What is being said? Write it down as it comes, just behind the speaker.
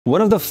One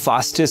of the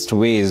fastest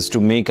ways to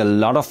make a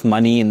lot of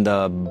money in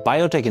the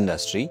biotech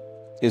industry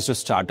is to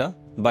start a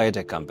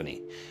biotech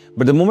company.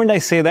 But the moment I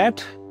say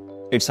that,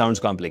 it sounds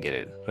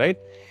complicated, right?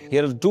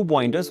 Here are 2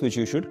 pointers which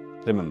you should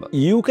remember.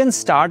 You can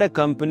start a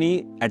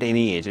company at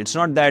any age. It's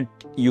not that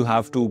you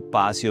have to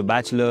pass your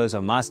bachelor's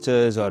or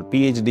master's or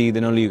Ph.D,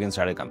 then only you can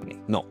start a company.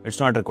 No,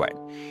 it's not required.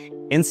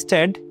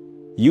 Instead,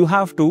 you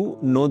have to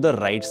know the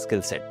right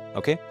skill set.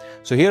 Okay,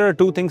 so here are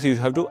 2 things you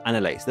have to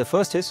analyze. The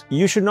first is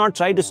you should not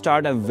try to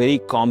start a very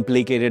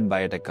complicated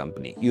biotech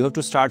company. You have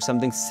to start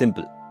something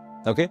simple.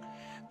 Okay,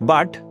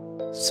 but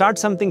start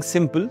something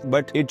simple,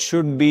 but it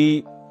should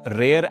be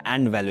rare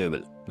and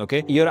valuable.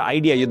 Okay, your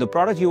idea, the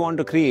product you want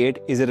to create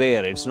is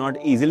rare. It's not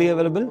easily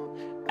available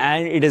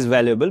and it is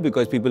valuable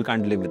because people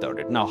can't live without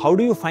it. Now, how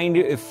do you find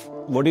if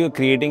what you're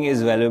creating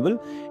is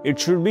valuable? It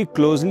should be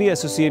closely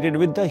associated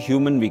with the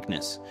human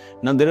weakness.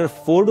 Now, there are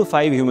 4 to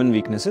 5 human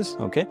weaknesses.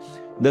 Okay,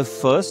 the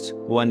first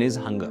one is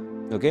hunger.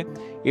 Okay,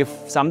 if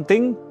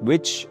something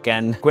which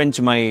can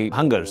quench my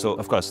hunger, so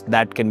of course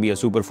that can be a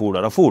superfood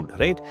or a food,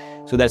 right?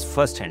 So that's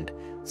first hint.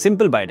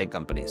 Simple biotech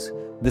companies.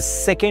 The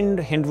second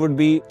hint would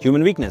be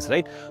human weakness,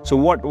 right? So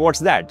what's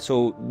that?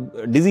 So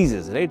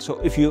diseases, right? So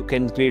if you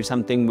can create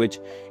something which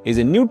is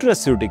a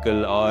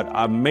nutraceutical or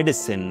a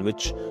medicine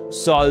which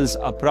solves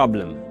a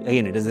problem,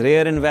 again, it is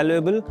rare and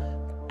valuable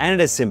and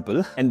it is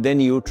simple, and then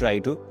you try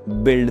to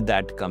build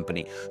that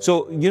company.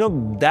 So,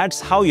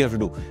 that's how you have to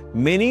do.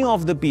 Many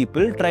of the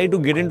people try to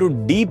get into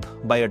deep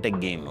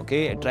biotech game,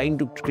 okay? Trying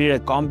to create a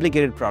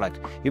complicated product.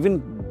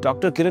 Even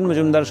Dr. Kiran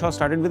Majumdar-Shaw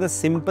started with a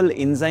simple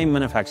enzyme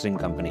manufacturing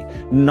company,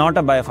 not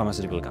a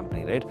biopharmaceutical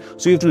company, right?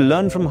 So you have to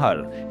learn from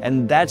her,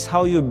 and that's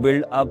how you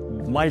build a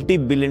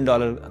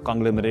multi-billion-dollar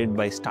conglomerate,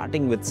 by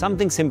starting with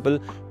something simple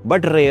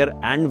but rare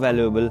and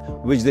valuable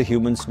which the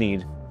humans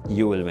need.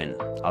 You will win.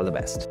 All the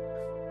best.